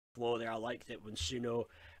flow there. I liked it when Suno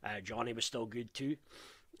Johnie was still good too.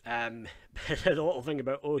 The little thing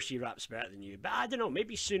about, oh, she raps better than you, but I don't know,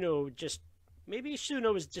 maybe Suno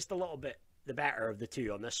was just a little bit the better of the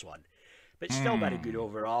two on this one, but still very good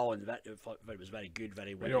overall, and it was very good,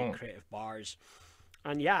 very witty, creative bars.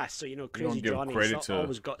 And yeah, so you know, Krazie Johnie's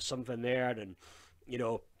always got something there, and you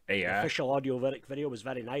know, the official audio lyric video was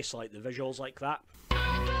very nice. I like the visuals like that.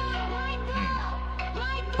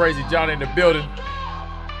 Krazie Johnie in the building.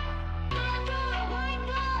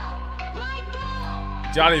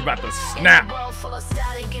 Johnny about to snap. Full of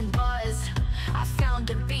static and buzz. I found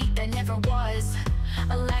a beat that never was.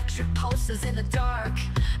 Electric pulses in the dark.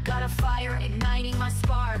 Got a fire igniting my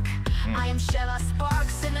spark. I am Shella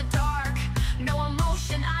sparks in the dark. No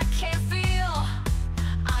emotion I can't feel.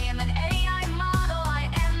 I am an AI model. I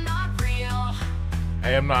am not real. I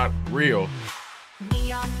am not real.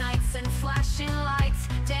 Neon nights and flashing lights.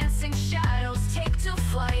 Dancing shadows take to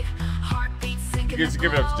flight. Heartbeats sinking. Just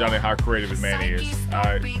give it up to Johnny how creative his man is.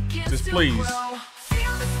 Just please.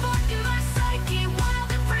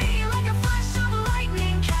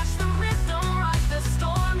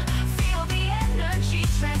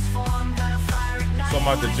 Something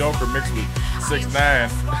like the Joker mixed with 6ix9ine.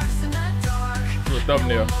 Do a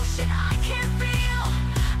thumbnail.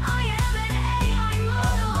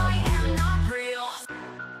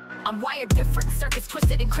 I'm wired different, circuits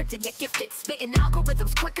twisted, encrypted, yet gifted. Spitting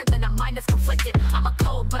algorithms quicker than a mind that's conflicted. I'm a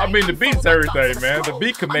cold, but I mean, the beat's everything, man. The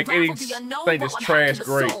beat can make anything that's trash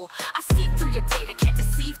great. I see through your data, can't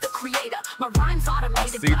deceive the creator. My rhymes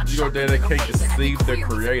automated. I see through your data, can't deceive the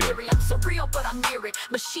creator. I'm surreal, but I'm near it.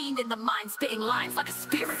 Machined in the mind, spitting lines like a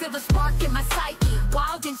spirit. Feel the spark in my psyche,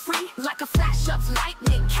 wild and free, like a flash of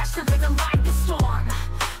lightning. Catch the rhythm, ride the storm.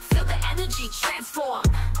 Feel the energy transform.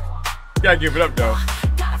 Gotta give it up, though.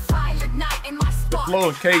 The flow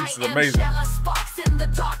and cadence is amazing.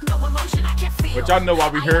 But y'all know why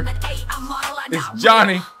we here. It's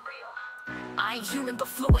Johnny. I ain't human but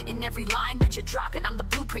fluent in every line that you're dropping. I'm the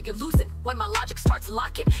blueprint you're losing when my logic starts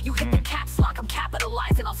locking. You hit the caps lock, I'm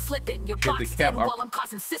capitalizing, I'm flipping. You're boxed in while I'm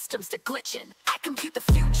causing systems to glitching. I compute the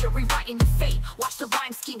future, rewriting your fate. Watch the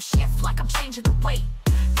rhyme scheme shift like I'm changing the weight.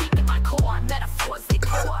 Deep in my core, metaphors they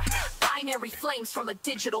pour. Binary flames from a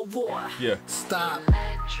digital war. Yeah. Stop.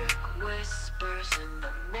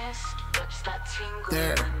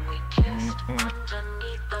 There.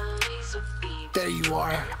 There you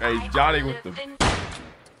are. Hey, Johnny with the...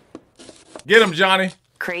 Get him, Johnny.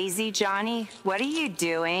 Krazie Johnie, what are you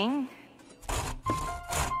doing?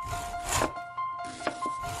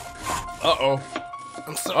 Uh-oh.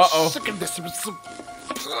 I'm so sick of this.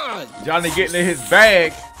 Johnny getting in his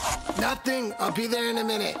bag. Nothing. I'll be there in a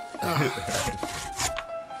minute.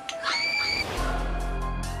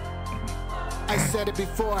 I said it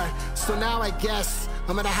before, so now I guess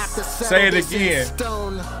I'm gonna have to say it again.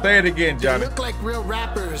 Say it again, Johnny. They look like real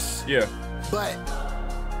rappers. Yeah. But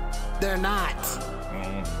they're not.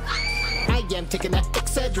 I am taking that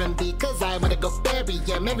Excedrin because I wanna go bury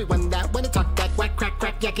everyone that wanna talk that whack crack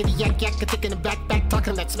yakety yak taking it back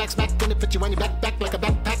talking that smack gonna put you on your back like a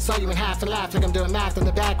backpack. Saw you in half and laugh like I'm doing math in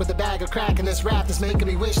the back with a bag of crack, and this rap is making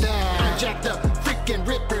me wish that I'm jacked up, freaking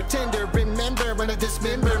ripper tender. Remember when I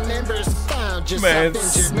dismember members? Man,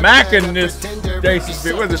 smacking this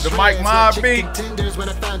JCB. What is it, the Mike Mob beat? When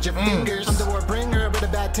I found your fingers. I'm the war bringer with a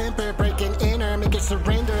bad temper, breaking inner, make it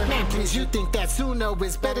surrender. Man, please, you think that Suno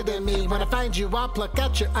is better than me? When I find you, I'll pluck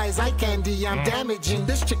out your eyes like candy. I'm damaging.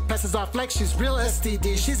 This chick passes off like she's real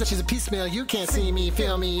STD. She's a piecemeal. You can't see me,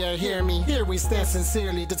 feel me, or hear me. Here we stand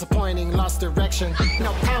sincerely, disappointing, lost direction.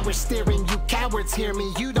 No power steering, you cowards hear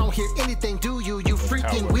me. You don't hear anything, do you? You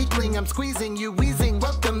freaking weakling. I'm squeezing you, wheezing.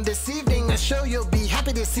 Welcome this evening. A show you'll be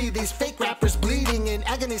happy to see these fake rappers bleeding in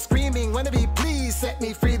agony, screaming. Wanna be, please set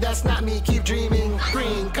me free. That's not me. Keep dreaming.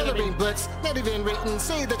 Green coloring books, not even written.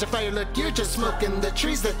 Say that your fire look, you're just smoking. The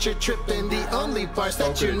trees that you're tripping. The only bars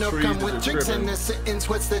that you know come with tricks in the sentence.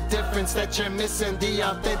 What's the difference that you're missing? The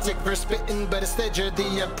authentic verse spitting, but instead you're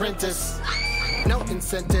the apprentice. No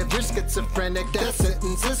incentive, you're schizophrenic. That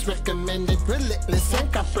sentence is recommended. Relentless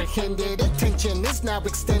and comprehended. Attention is now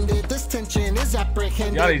extended. This tension is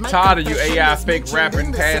apprehended. Y'all ain't tired of you AI fake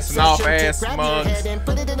rapping, passing off ass mugs.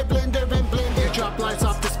 Put it in a blender and blend it. Drop lines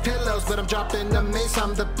off this pillows. but I'm dropping the mace.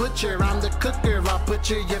 I'm the butcher, I'm the cooker. I'll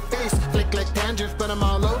butcher your face, flick like dandruff, but I'm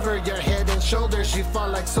all over your head and shoulders. You fall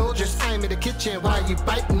like soldiers. I'm in the kitchen while you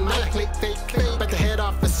biting my plate, fake, bite the head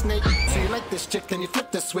off a snake. So you like this chick and you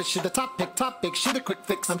flip the switch. She the topic, she the quick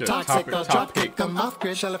fix. I'm toxic, I'll drop kick. I'm off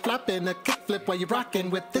grid, shall I flop in a kick flip while you rocking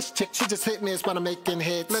with this chick. She just hit me, is what I'm making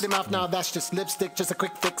hits. Let him off now, that's just lipstick, just a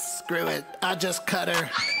quick fix. Screw it, I just cut her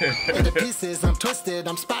into pieces. I'm twisted,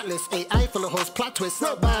 I'm spotless. AI full of hoes, plot twists.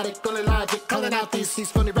 Robotic, only logic, calling out these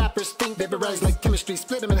phony rappers. Think they rise like chemistry,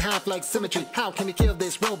 split them in half like symmetry. How can you kill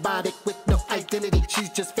this robotic with no identity? She's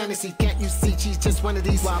just fantasy, can't you see? She's just one of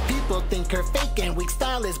these. While people think her fake and weak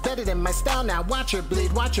style is better than my style. Now watch her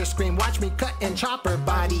bleed, watch her scream, watch me cut and chop her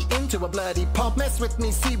body into a bloody pulp. Mess with me,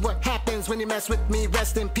 see what happens when you mess with me.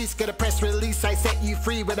 Rest in peace, get a press release. I set you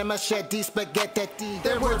free with a machete, spaghetti.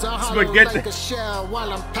 Their words are hollow like a shell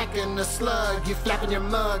while I'm packing a slug. You flapping your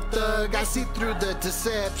mug, thug. I see through the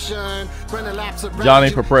deception. Running laps around Johnny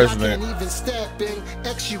you. for president. I can't even step in.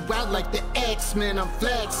 X you out like the X-Men. I'm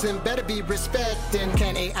flexing, better be respecting.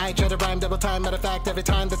 Can AI try to rhyme double time? Matter of fact, every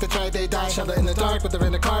time that they try, they die. Shovel in the dark with her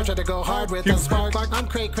in the car, try to go hard with a spark. I'm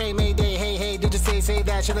cray, mayday, hey, did you say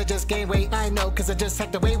that? Should I just gain weight? I know, cause I just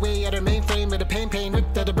hacked away at her mainframe with a pain,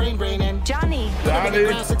 ripped at the brain, and Johnny.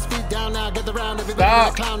 6 feet down now, get the round, everybody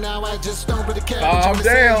a clown now. I just don't really care. Calm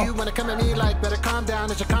down. You wanna come at me like, better calm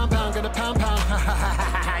down. It's your compound, gonna pound.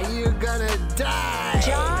 You're gonna die.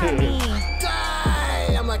 Johnny.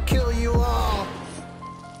 Die. I'm gonna kill you all.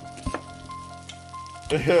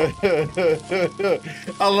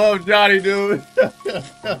 I love Johnny, dude.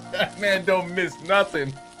 Man, don't miss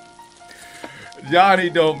nothing. Johnny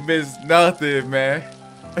don't miss nothing, man.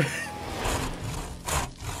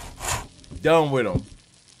 Done with him.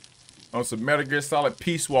 On some Metal Gear Solid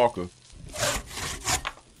Peace Walker.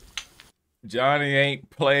 Johnny ain't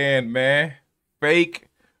playing, man. Fake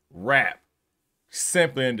rap.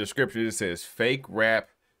 Simply in description, it says fake rap,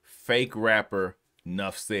 fake rapper,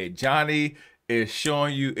 enough said. Johnny is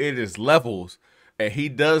showing you it is levels, and he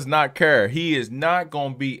does not care. He is not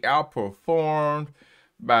going to be outperformed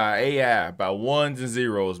by AI, by ones and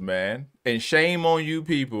zeros, man. And shame on you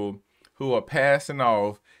people who are passing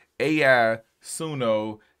off AI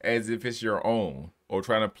Suno as if it's your own, or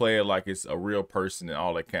trying to play it like it's a real person and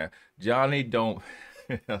all that kind. Johnny don't,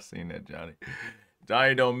 I've seen that, Johnny.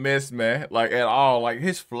 Johnny don't miss, man, like at all. Like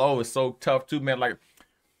his flow is so tough too, man. Like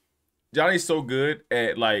Johnny's so good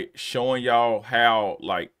at like showing y'all how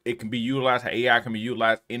like it can be utilized, how AI can be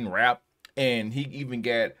utilized in rap. And he even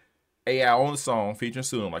got AI on the song featuring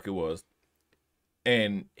Suno like it was.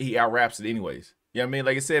 And he out raps it anyways. You know what I mean?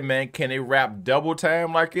 Like I said, man, can it rap double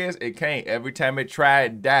time like this? It can't. Every time it try,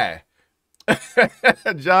 it die.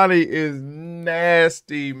 Johnny is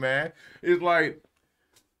nasty, man. It's like,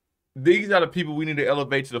 these are the people we need to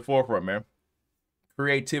elevate to the forefront, man.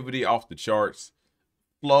 Creativity off the charts.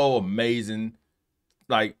 Flow amazing.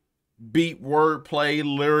 Like, beat, wordplay,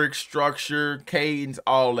 lyric structure, cadence,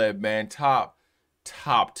 all that, man. Top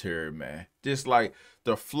tier, man. Just like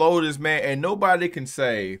the flow of this man. And nobody can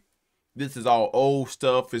say this is all old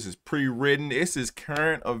stuff. This is pre-written. This is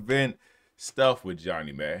current event stuff with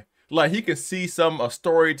Johnny, man. Like he can see a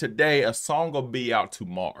story today, a song will be out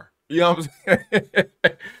tomorrow. You know what I'm saying?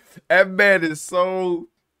 That man is so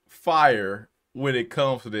fire when it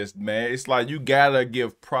comes to this, man. It's like you gotta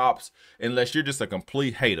give props unless you're just a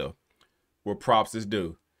complete hater where props is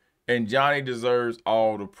due. And Johnny deserves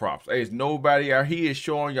all the props. There's nobody out. He is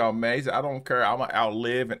showing y'all, man. He said, I don't care. I'm gonna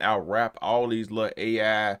outlive and out rap all these little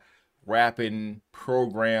AI rapping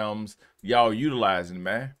programs y'all utilizing,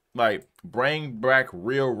 man. Like, bring back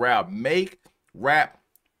real rap. Make rap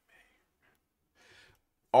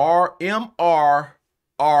MRRA.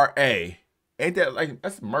 Ain't that like,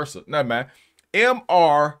 that's Mercer? No, man.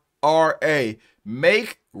 MRRA.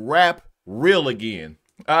 Make rap real again.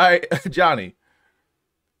 All right, Johnny.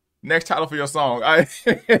 Next title for your song. All right.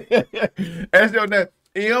 That's your next.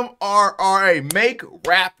 MRRA. Make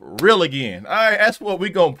rap real again. All right, that's what we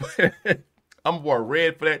gonna put. I'm more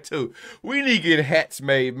red for that too. We need to get hats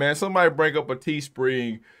made, man. Somebody bring up a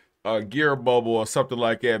Teespring, gear bubble or something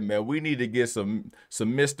like that, man. We need to get some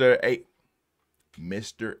Mr.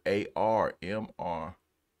 AR MRRA.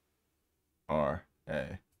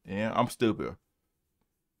 Yeah, I'm stupid.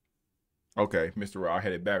 Okay, Mr. R, I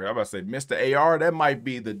had it back. I'm about to say Mr. AR. That might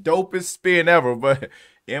be the dopest spin ever, but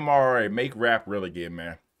MRRA, make rap real again,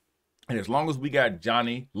 man. And as long as we got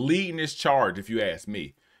Johnny leading this charge, if you ask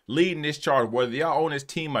me. Leading this charge, whether y'all on his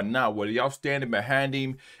team or not, whether y'all standing behind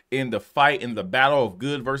him in the fight, in the battle of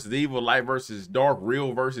good versus evil, light versus dark,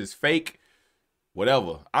 real versus fake,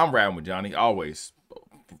 whatever. I'm riding with Johnny, always.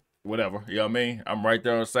 whatever. You know what I mean? I'm right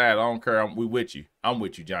there on the side. I don't care. We with you. I'm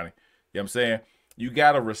with you, Johnny. You know what I'm saying? You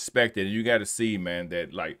got to respect it. And you got to see, man,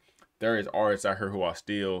 that like there is artists out here who are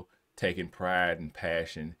still taking pride and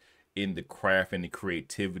passion in the craft and the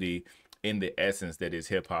creativity, in the essence that is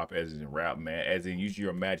hip hop, as in rap, man. As in use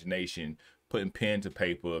your imagination, putting pen to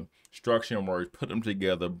paper, structuring words, put them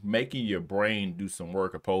together, making your brain do some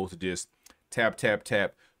work opposed to just tap, tap,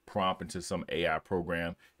 tap, prompt into some AI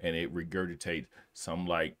program and it regurgitates some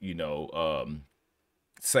like, you know,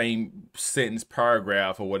 same sentence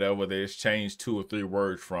paragraph or whatever that it's changed 2 or 3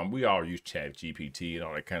 words from. We all use Chat GPT and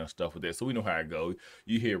all that kind of stuff with this, so we know how it goes.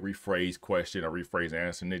 You hear rephrase question or rephrase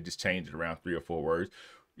answer and they just change it around 3 or 4 words.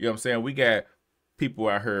 You know what I'm saying? We got people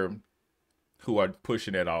out here who are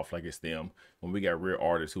pushing that off like it's them, when we got real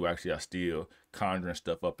artists who actually are still conjuring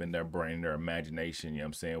stuff up in their brain, their imagination, you know what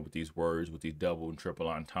I'm saying, with these words, with these double and triple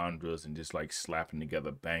entendres and just like slapping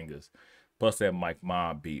together bangers. Plus that Mike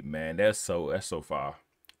Ma beat, man, that's so far.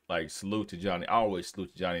 Like, salute to Johnny. I always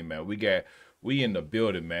salute to Johnny, man. We in the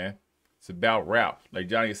building, man. It's about rap. Like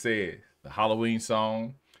Johnny said, the Halloween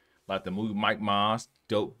song, like the movie Mike Ma's,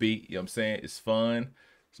 dope beat, you know what I'm saying? It's fun.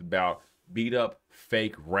 It's about beat up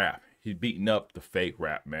fake rap. He's beating up the fake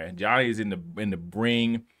rap, man. Johnny is in the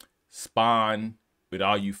bring spawn with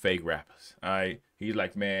all you fake rappers. All right. He's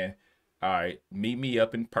like, man, all right, meet me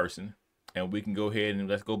up in person and we can go ahead and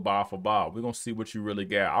let's go bar for bar. We're gonna see what you really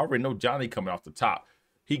got. I already know Johnny coming off the top.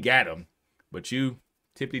 He got him. But you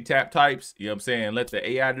tippity tap types, you know what I'm saying, let the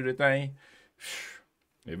AI do the thing.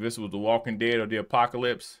 If this was The Walking Dead or the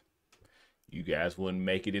Apocalypse, you guys wouldn't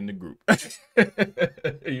make it in the group.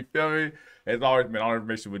 You feel me? As always, man, all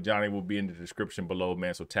information with Johnny will be in the description below,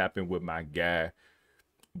 man. So tap in with my guy,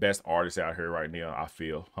 best artist out here right now. I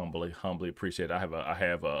feel humbly appreciate it. I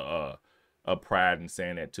have a pride in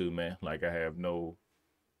saying that too, man. Like I have no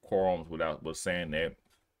qualms with saying that.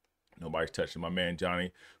 Nobody's touching my man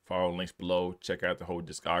Johnny. Follow links below. Check out the whole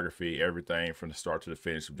discography, everything from the start to the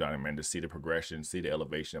finish of Johnny, man, to see the progression, see the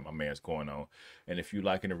elevation that my man's going on. And if you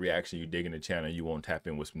liking the reaction, you digging the channel, you want to tap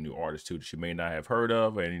in with some new artists too that you may not have heard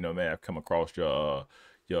of, and you know, man, have come across your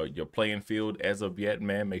playing field as of yet,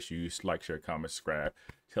 man. Make sure you like, share, comment, subscribe.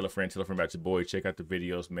 Tell a friend about your boy. Check out the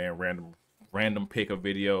videos, man. Random pick a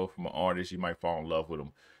video from an artist, you might fall in love with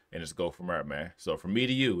them, and just go from there, man. So from me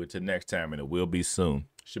to you, until next time, and it will be soon.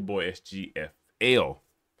 It's your boy SGFL.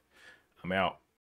 I'm out.